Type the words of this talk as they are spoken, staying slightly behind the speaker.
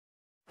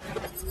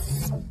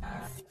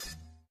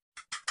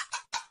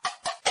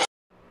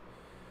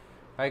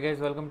Hi guys,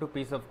 welcome to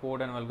Piece of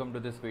Code and welcome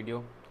to this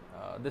video.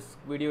 This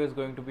video is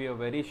going to be a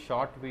very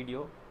short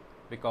video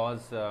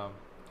because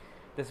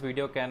this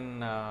video can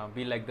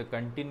be like the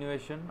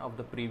continuation of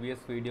the previous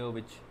video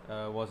which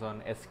was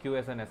on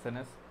SQS and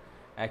SNS.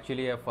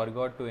 Actually, I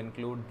forgot to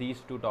include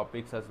these two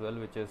topics as well,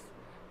 which is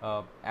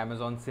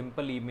Amazon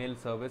Simple Email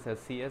Service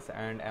SES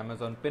and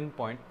Amazon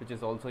Pinpoint, which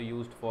is also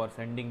used for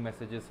sending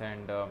messages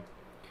and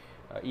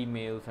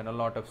emails and a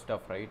lot of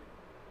stuff, right?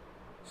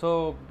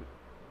 So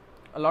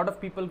a lot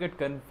of people get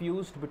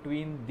confused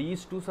between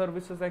these two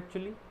services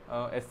actually,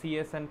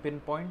 SES and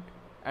Pinpoint,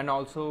 and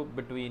also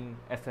between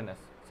SNS,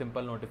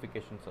 Simple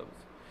Notification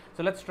Service.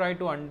 So let's try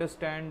to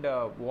understand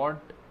what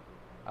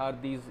are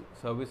these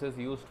services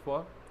used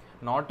for,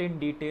 not in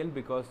detail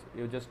because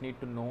you just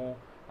need to know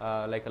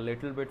like a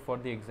little bit for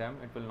the exam.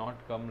 It will not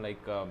come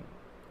like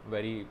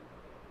very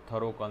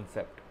thorough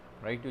concept,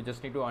 right? You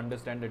just need to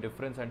understand the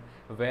difference and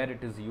where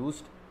it is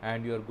used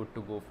and you are good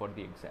to go for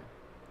the exam.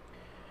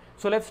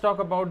 So let's talk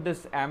about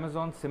this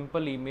Amazon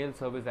Simple Email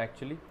Service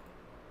actually.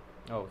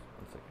 Oh, 1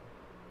 second.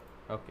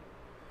 Okay.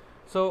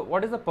 So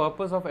what is the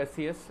purpose of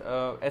SES?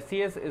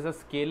 SES is a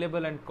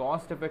scalable and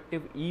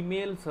cost-effective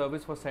email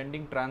service for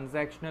sending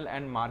transactional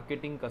and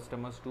marketing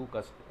customers to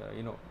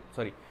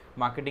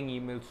marketing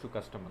emails to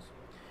customers.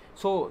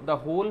 So the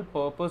whole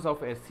purpose of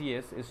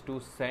SES is to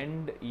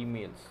send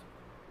emails.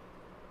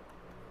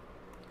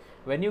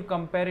 When you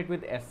compare it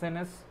with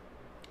SNS,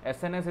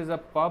 SNS is a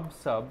pub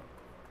sub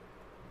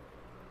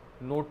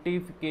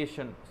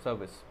notification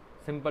service,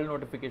 simple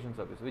notification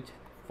service, which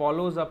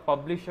follows a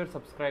publisher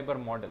subscriber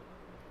model,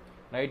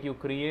 right? You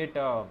create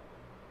a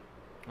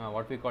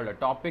what we call a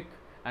topic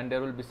and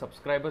there will be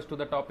subscribers to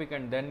the topic,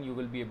 and then you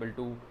will be able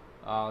to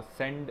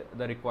send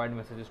the required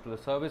messages to the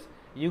service.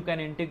 You can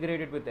integrate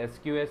it with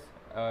SQS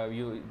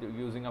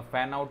using a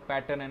fan out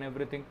pattern and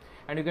everything,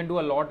 and you can do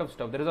a lot of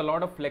stuff. There is a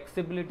lot of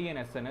flexibility in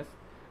SNS,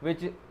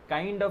 which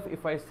kind of,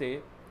 if I say,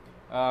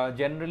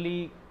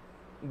 generally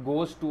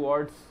goes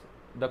towards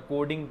the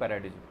coding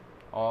paradigm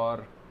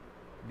or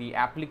the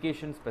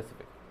application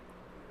specific,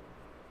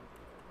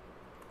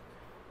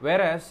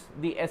 whereas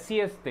the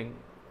SES thing,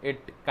 it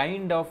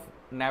kind of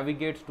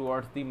navigates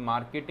towards the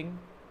marketing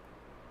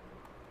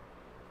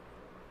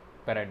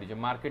paradigm,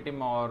 marketing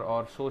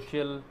or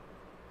social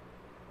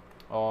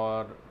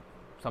or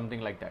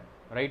something like that,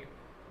 right?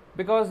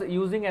 Because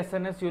using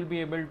SNS you will be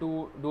able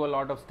to do a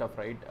lot of stuff,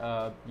 right?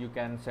 You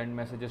can send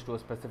messages to a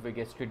specific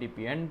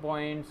HTTP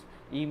endpoints,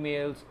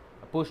 emails,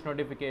 push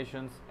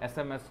notifications,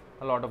 SMS,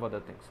 a lot of other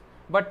things,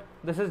 but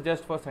this is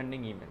just for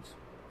sending emails.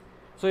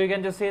 So you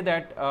can just say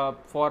that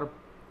for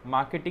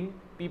marketing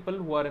people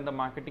who are in the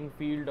marketing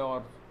field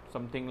or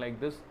something like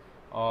this,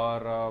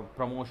 or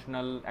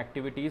promotional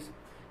activities,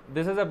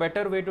 this is a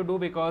better way to do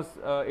because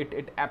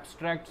it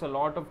abstracts a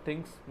lot of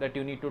things that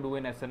you need to do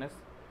in SNS,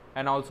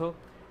 and also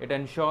it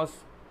ensures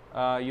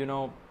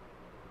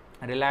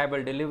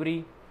reliable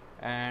delivery,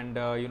 and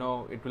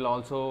it will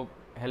also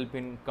help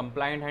in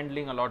compliant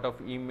handling a lot of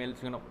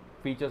emails,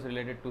 features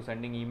related to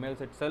sending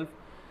emails itself.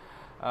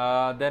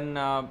 Then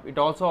it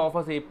also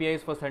offers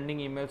APIs for sending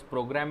emails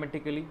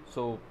programmatically,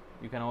 so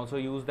you can also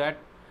use that.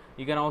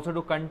 You can also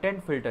do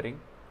content filtering,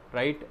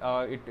 right?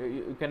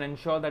 You can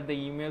ensure that the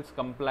emails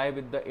comply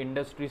with the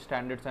industry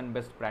standards and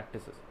best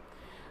practices.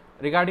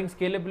 Regarding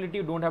scalability,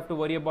 you don't have to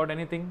worry about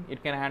anything.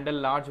 It can handle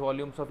large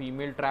volumes of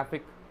email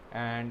traffic,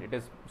 and it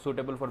is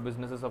suitable for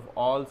businesses of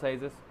all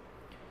sizes.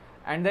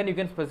 And then you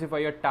can specify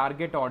your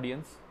target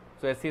audience.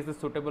 So SES is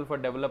suitable for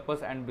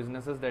developers and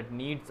businesses that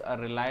needs a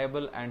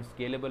reliable and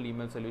scalable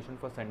email solution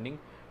for sending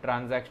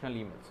transactional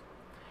emails.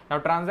 Now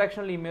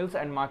transactional emails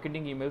and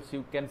marketing emails,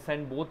 you can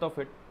send both of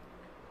it.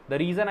 The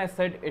reason I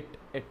said it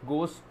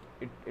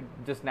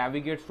just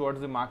navigates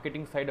towards the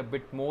marketing side a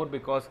bit more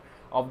because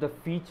of the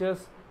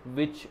features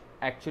which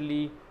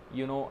actually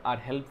are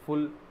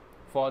helpful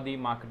for the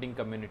marketing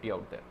community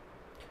out there.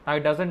 Now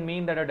it doesn't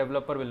mean that a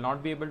developer will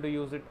not be able to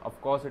use it. Of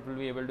course it will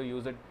be able to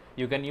use it.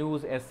 You can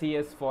use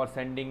SES for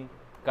sending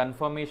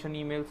confirmation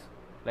emails,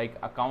 like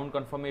account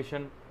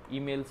confirmation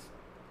emails,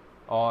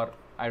 or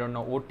I don't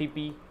know,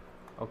 OTP,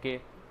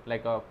 okay,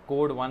 like a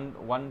code,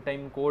 one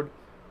time code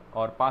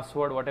or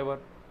password, whatever.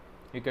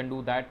 You can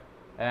do that,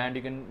 and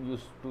you can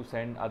use to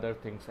send other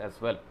things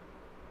as well,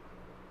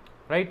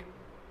 right?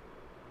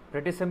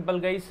 Pretty simple,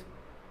 guys.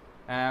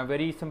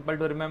 Very simple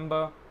to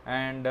remember,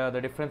 and the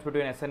difference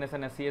between SNS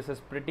and SES is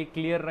pretty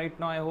clear right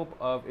now. I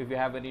hope if you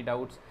have any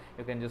doubts,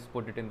 you can just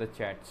put it in the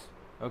chats.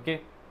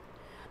 Okay.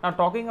 Now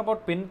talking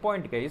about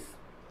Pinpoint, guys.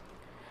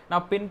 Now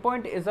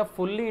Pinpoint is a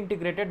fully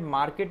integrated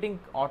marketing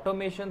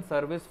automation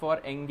service for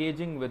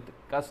engaging with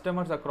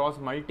customers across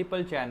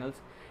multiple channels,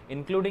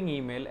 including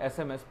email,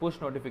 SMS, push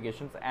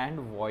notifications, and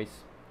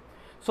voice.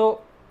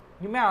 So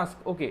you may ask,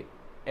 okay,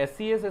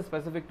 SES is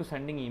specific to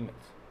sending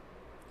emails.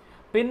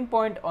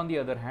 Pinpoint, on the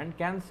other hand,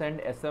 can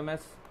send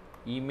SMS,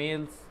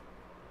 emails,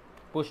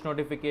 push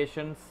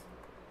notifications,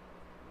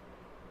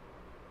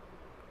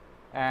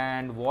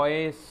 and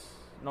voice,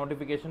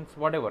 notifications,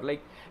 whatever.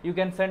 Like you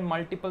can send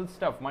multiple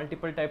stuff,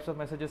 multiple types of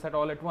messages at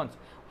all at once.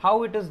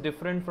 How it is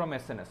different from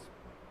SNS?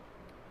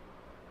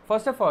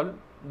 First of all,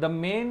 the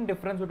main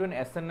difference between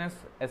SNS,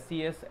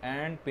 SES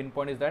and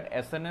Pinpoint is that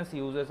SNS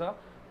uses a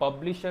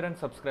publisher and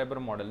subscriber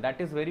model.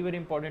 That is very, very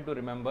important to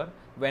remember.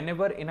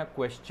 Whenever in a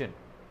question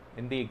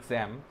in the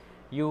exam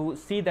you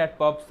see that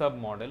pub sub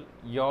model,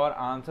 your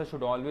answer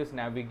should always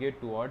navigate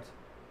towards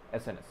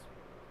SNS.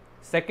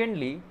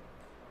 Secondly,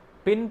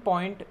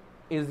 Pinpoint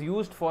is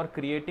used for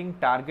creating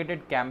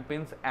targeted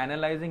campaigns,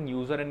 analyzing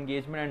user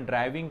engagement and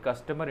driving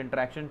customer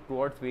interaction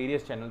towards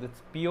various channels.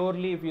 It's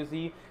purely, if you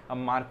see, a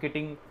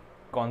marketing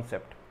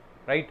concept,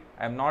 right?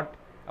 I'm not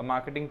a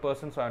marketing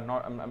person, so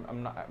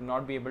I'm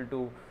not be able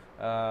to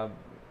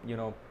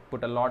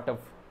put a lot of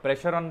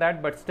pressure on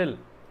that, but still,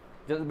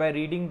 just by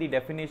reading the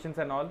definitions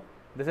and all,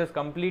 this is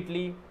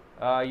completely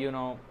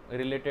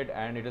related,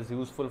 and it is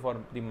useful for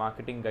the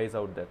marketing guys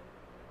out there.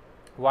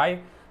 Why?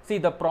 See,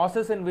 the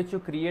process in which you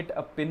create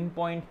a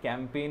Pinpoint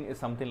campaign is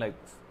something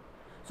like this.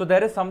 So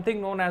there is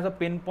something known as a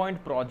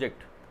Pinpoint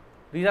project.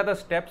 These are the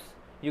steps.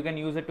 You can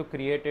use it to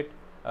create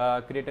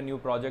a new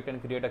project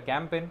and create a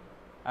campaign.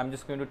 I'm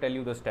just going to tell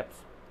you the steps.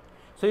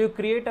 So you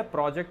create a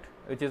project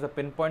which is a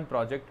Pinpoint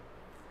project,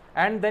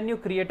 and then you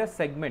create a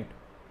segment.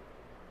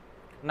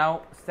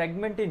 Now,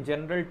 segment in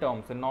general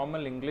terms, in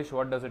normal English,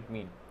 what does it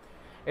mean?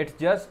 It's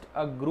just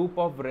a group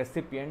of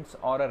recipients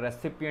or a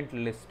recipient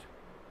list,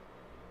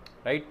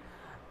 right?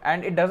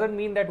 And it doesn't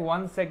mean that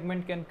one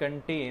segment can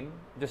contain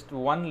just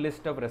one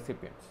list of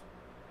recipients.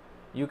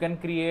 You can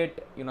create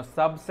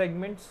sub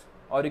segments,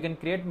 or you can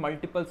create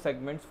multiple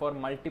segments for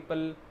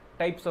multiple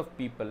types of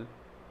people,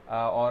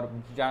 or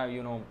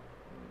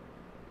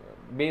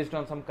based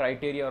on some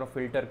criteria or a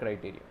filter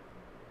criteria.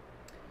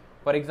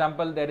 For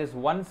example, there is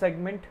one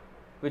segment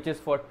which is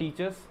for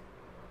teachers,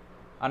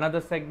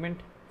 another segment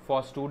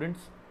for students,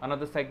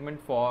 another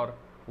segment for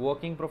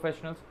working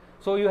professionals.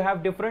 So you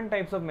have different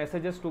types of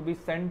messages to be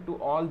sent to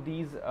all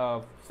these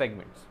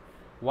segments.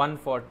 One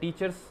for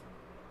teachers,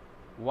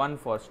 one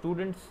for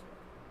students,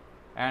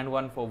 and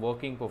one for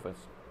working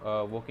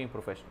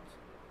professionals.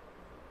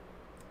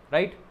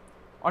 Right?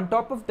 On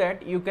top of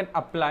that, you can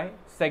apply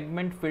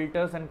segment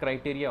filters and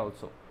criteria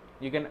also.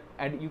 You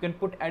can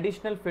put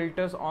additional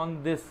filters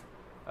on this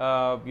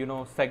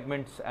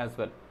segments as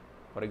well.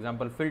 For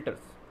example, filters.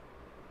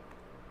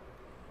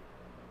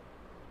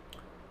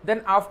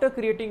 Then after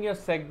creating your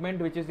segment,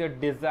 which is your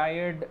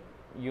desired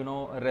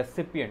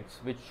recipients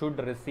which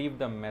should receive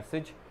the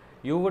message,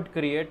 you would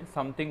create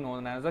something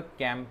known as a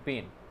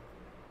campaign.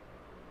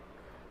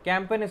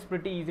 Campaign is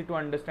pretty easy to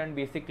understand,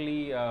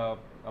 basically a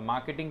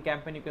marketing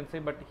campaign you can say,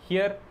 but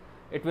here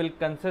it will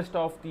consist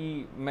of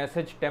the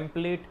message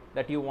template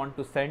that you want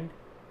to send,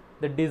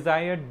 the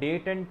desired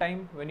date and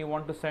time when you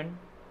want to send.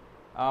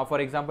 For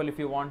example, if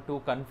you want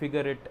to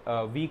configure it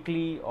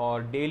weekly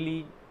or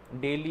daily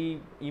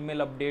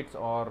email updates,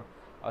 or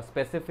a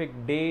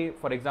specific day.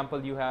 For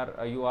example, you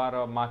are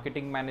a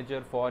marketing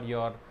manager for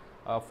your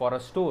for a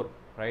store,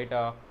 right?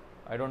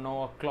 I don't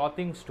know, a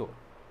clothing store,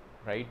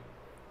 right?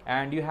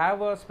 And you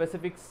have a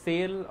specific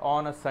sale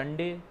on a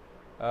Sunday.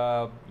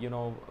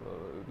 You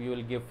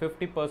will give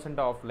 50%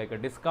 off, like a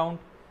discount,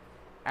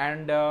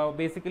 and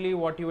basically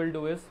what you will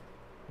do is,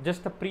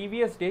 just the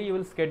previous day you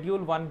will schedule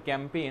one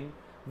campaign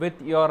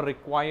with your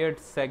required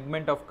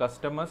segment of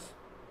customers,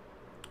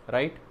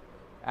 right?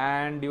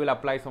 And you will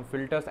apply some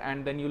filters,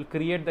 and then you will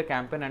create the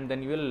campaign, and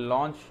then you will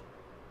launch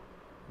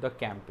the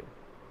campaign.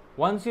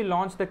 Once you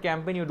launch the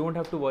campaign, you don't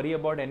have to worry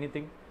about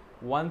anything.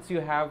 Once you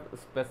have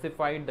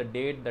specified the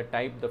date, the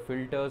type, the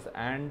filters,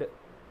 and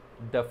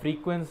the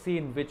frequency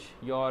in which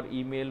your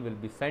email will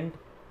be sent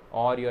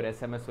or your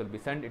SMS will be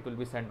sent, it will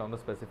be sent on the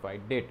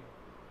specified date.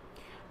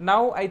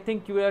 Now I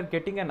think you are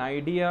getting an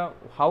idea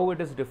how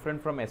it is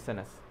different from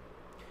SNS.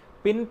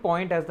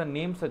 Pinpoint, as the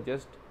name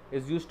suggests,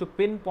 is used to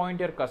pinpoint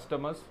your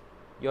customers,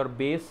 your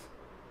base,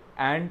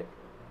 and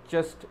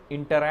just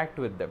interact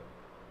with them.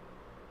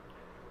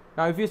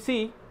 Now if you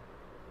see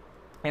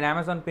in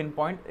Amazon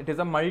Pinpoint, it is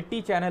a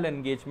multi-channel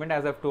engagement.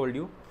 As I've told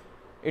you,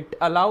 it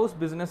allows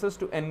businesses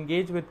to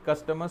engage with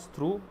customers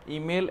through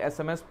email,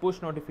 SMS,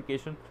 push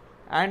notification,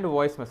 and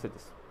voice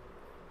messages.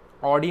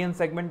 Audience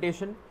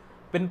segmentation.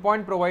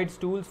 Pinpoint provides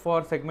tools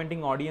for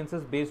segmenting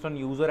audiences based on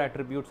user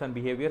attributes and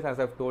behaviors. As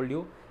I've told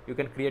you, you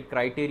can create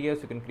criteria,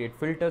 you can create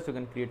filters, you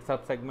can create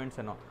sub-segments,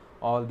 and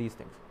all these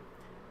things.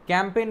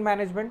 Campaign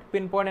management.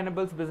 Pinpoint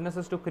enables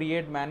businesses to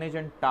create, manage,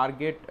 and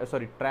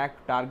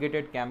track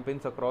targeted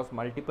campaigns across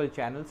multiple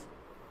channels.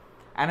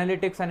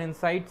 Analytics and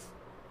insights.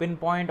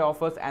 Pinpoint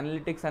offers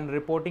analytics and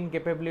reporting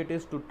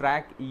capabilities to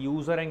track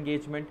user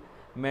engagement,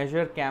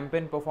 measure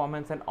campaign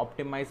performance, and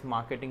optimize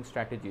marketing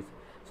strategies.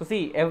 So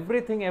see,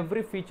 every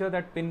feature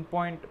that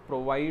Pinpoint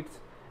provides,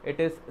 it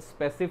is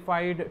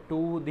specified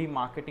to the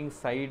marketing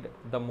side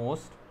the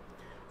most.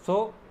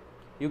 So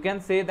you can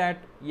say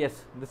that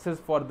yes, this is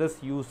for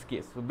this use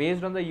case. So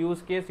based on the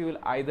use case, you will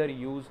either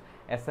use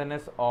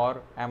SNS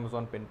or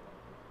Amazon Pinpoint.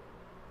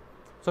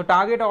 So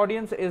target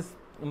audience is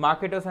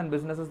marketers and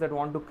businesses that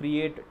want to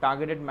create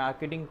targeted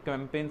marketing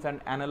campaigns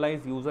and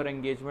analyze user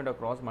engagement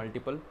across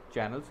multiple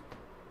channels.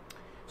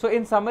 So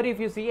in summary, if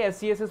you see,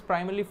 SES is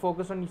primarily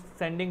focused on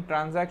sending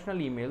transactional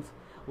emails,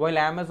 while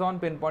Amazon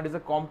Pinpoint is a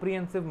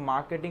comprehensive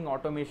marketing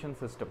automation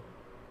system.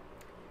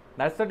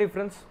 That's the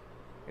difference.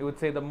 I would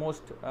say the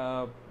most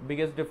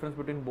biggest difference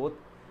between both.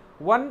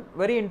 One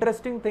very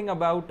interesting thing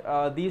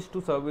about these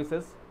two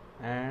services,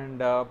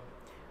 and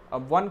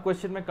one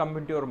question may come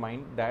into your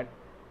mind, that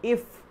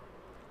if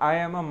I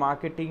am a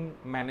marketing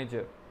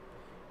manager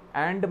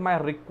and my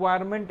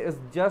requirement is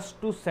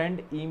just to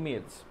send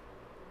emails,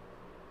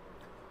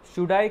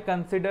 should I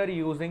consider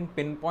using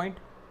Pinpoint?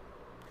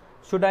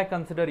 Should I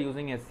consider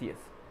using SES?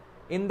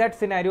 In that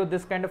scenario,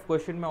 this kind of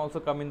question may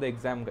also come in the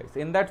exam, guys.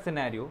 In that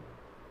scenario,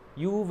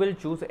 you will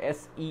choose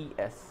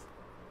SES.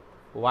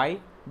 Why?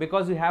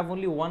 Because you have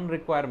only one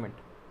requirement.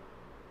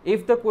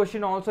 If the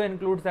question also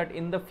includes that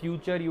in the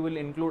future you will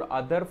include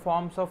other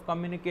forms of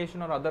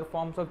communication or other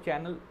forms of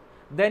channel,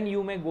 then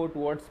you may go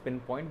towards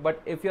Pinpoint.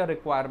 But if your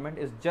requirement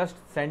is just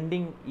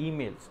sending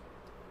emails,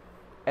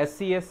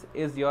 SES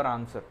is your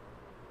answer.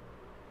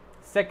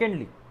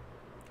 Secondly,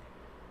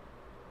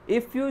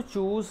 if you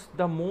choose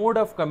the mode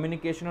of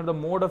communication or the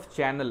mode of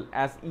channel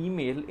as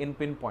email in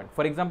Pinpoint,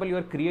 for example, you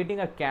are creating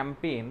a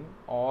campaign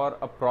or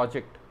a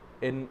project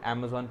in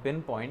Amazon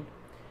Pinpoint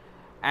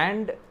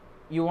and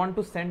you want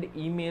to send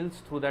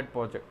emails through that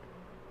project,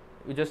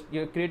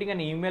 you're creating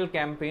an email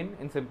campaign,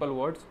 in simple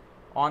words,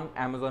 on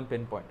Amazon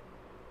Pinpoint.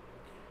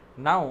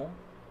 Now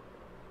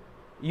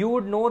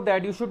you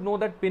should know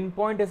that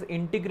Pinpoint is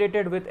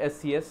integrated with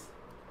SES,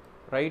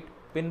 right?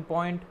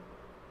 Pinpoint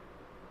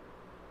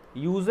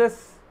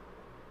uses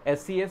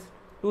SES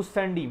to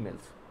send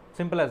emails,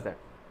 simple as that.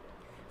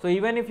 So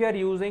even if you are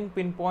using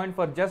Pinpoint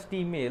for just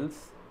emails,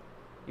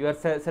 you are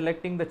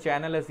selecting the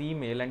channel as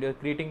email and you are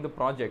creating the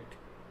project,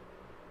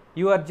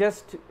 you are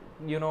just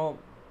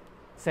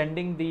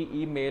sending the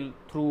email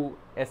through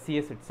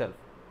SES itself,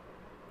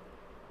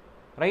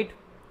 right?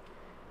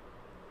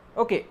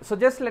 Okay, so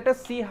just let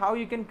us see how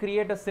you can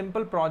create a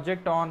simple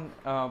project on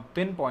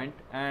Pinpoint,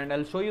 and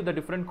I'll show you the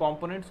different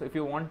components. If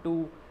you want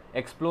to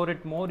explore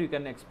it more, you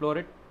can explore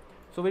it.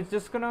 So we're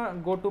just gonna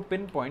go to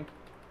Pinpoint.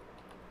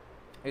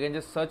 You can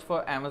just search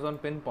for Amazon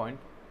Pinpoint,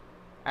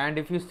 and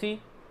if you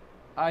see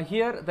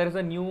here, there is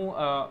a new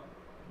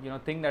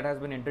thing that has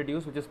been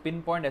introduced, which is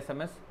Pinpoint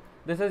SMS.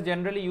 This is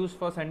generally used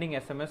for sending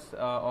SMS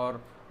or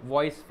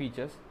voice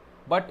features,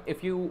 but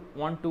if you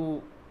want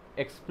to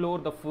explore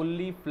the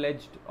fully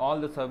fledged all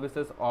the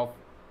services of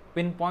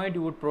Pinpoint,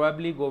 you would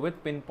probably go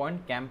with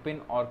Pinpoint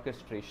Campaign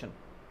Orchestration,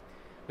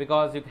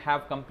 because you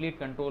have complete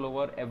control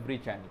over every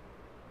channel.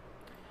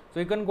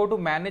 So you can go to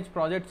manage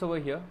projects over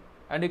here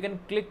and you can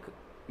click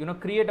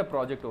create a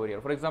project over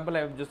here. For example,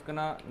 I'm just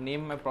gonna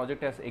name my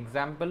project as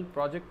example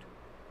project,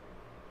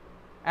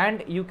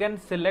 and you can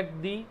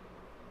select the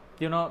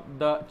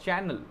the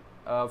channel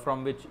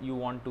from which you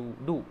want to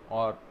do,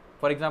 or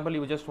for example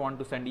you just want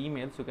to send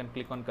emails, you can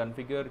click on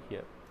configure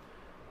here.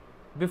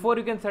 Before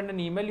you can send an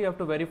email, you have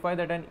to verify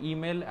that an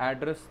email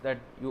address that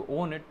you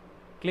own it.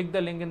 Click the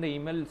link in the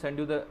email, it'll send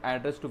you the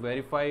address to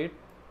verify it.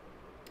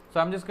 So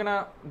I'm just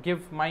gonna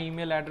give my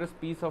email address,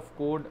 piece of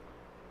code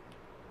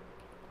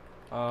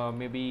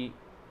maybe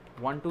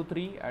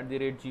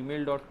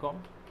 123@gmail.com,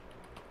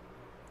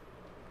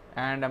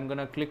 and I'm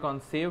gonna click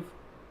on save.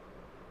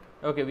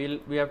 Okay,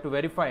 we have to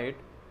verify it.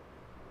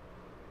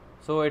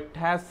 So it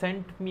has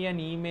sent me an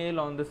email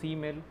on this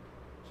email.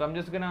 So I'm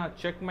just gonna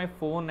check my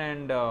phone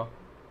and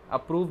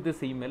approve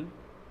this email.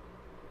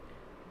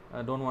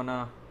 I don't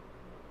wanna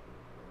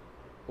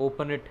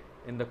open it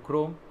in the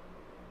Chrome.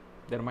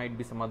 There might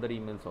be some other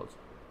emails also.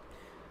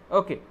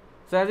 Okay,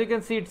 so as you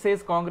can see, it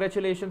says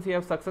congratulations, you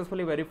have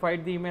successfully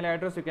verified the email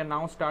address. You can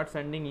now start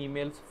sending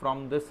emails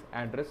from this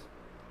address.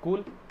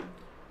 Cool.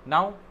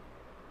 Now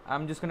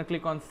I'm just gonna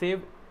click on save.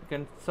 You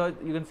can search,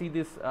 you can see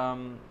this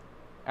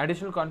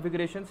additional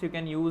configurations. You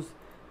can use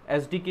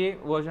SDK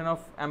version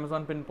of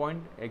Amazon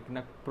Pinpoint in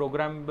a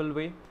programmable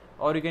way,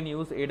 or you can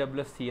use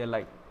AWS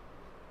CLI.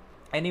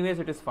 Anyways,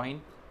 it is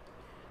fine.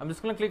 I'm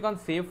just going to click on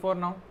save for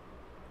now.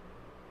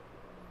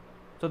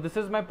 So this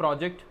is my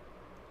project,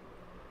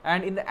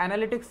 and in the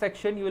analytics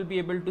section you will be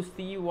able to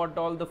see what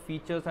all the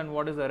features and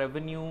what is the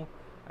revenue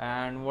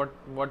and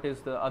what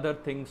is the other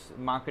things,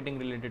 marketing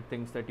related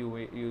things that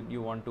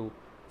you want to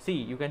see.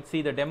 You can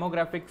see the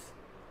demographics,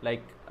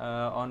 like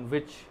on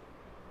which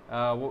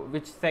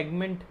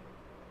segment,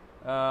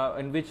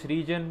 in which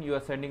region you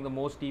are sending the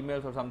most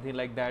emails or something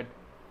like that,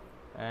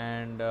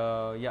 and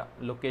yeah,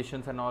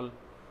 locations and all.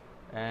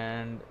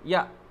 And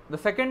yeah, the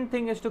second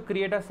thing is to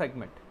create a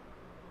segment.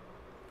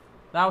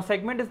 Now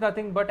segment is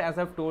nothing but, as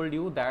I've told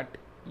you, that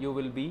you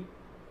will be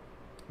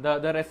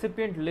the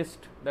recipient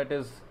list, that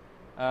is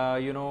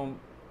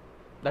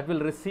that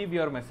will receive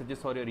your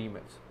messages or your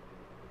emails,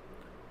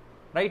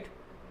 right?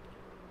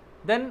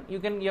 Then you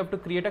have to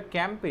create a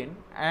campaign,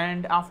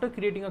 and after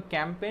creating a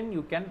campaign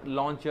you can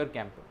launch your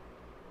campaign.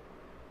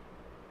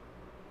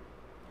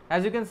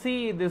 As you can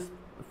see, this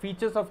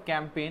features of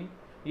campaign,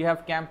 You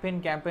have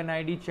campaign, campaign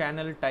ID,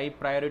 channel type,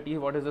 priority,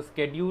 what is the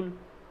schedule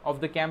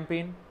of the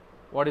campaign,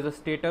 what is the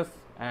status,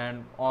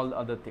 and all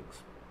other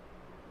things.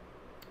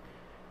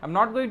 I'm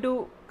not going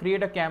to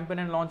create a campaign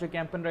and launch a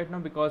campaign right now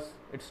because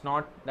it's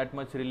not that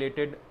much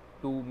related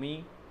to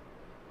me,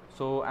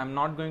 so I'm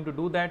not going to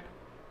do that.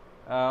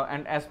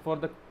 And as for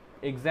the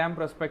exam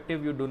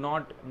perspective, you do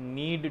not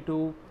need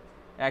to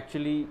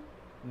actually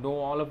know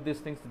all of these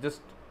things.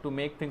 Just to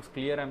make things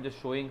clear, I'm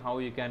just showing how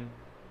you can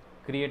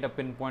create a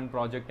Pinpoint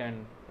project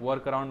and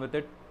work around with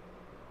it.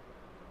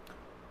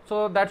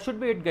 So that should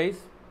be it, guys.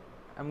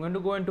 I'm going to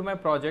go into my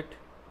project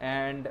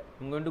and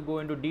I'm going to go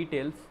into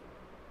details,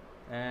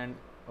 and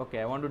okay,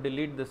 I want to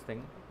delete this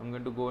thing. I'm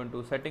going to go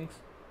into settings,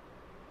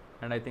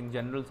 and I think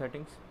general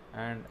settings,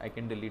 and I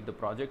can delete the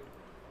project.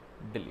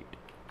 Delete.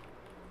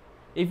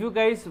 If you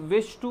guys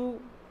wish to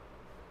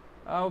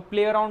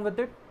play around with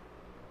it,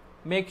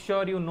 make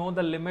sure you know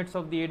the limits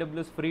of the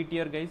AWS free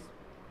tier, guys.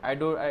 I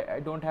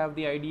don't have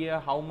the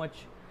idea how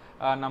much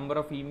number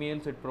of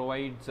emails it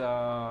provides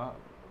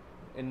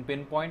in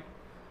Pinpoint,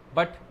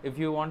 but if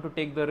you want to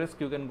take the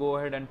risk, you can go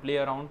ahead and play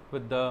around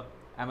with the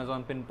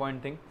Amazon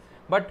Pinpoint thing.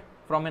 But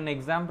from an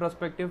exam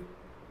perspective,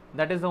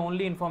 that is the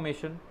only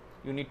information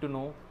you need to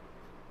know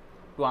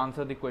to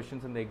answer the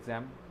questions in the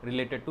exam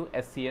related to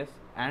SES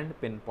and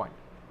Pinpoint.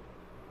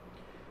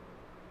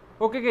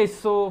 Okay guys,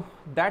 so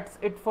that's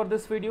it for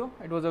this video.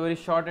 It was a very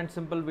short and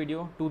simple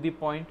video, to the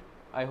point.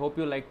 I hope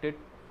you liked it,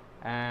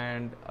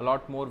 and a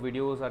lot more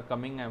videos are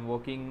coming. I'm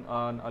working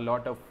on a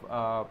lot of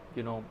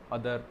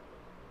other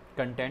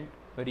content,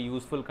 very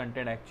useful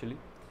content actually.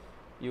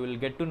 You will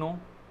get to know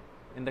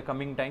in the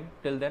coming time.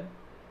 Till then,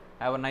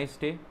 have a nice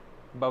day.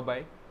 Bye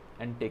bye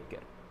and take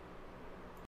care.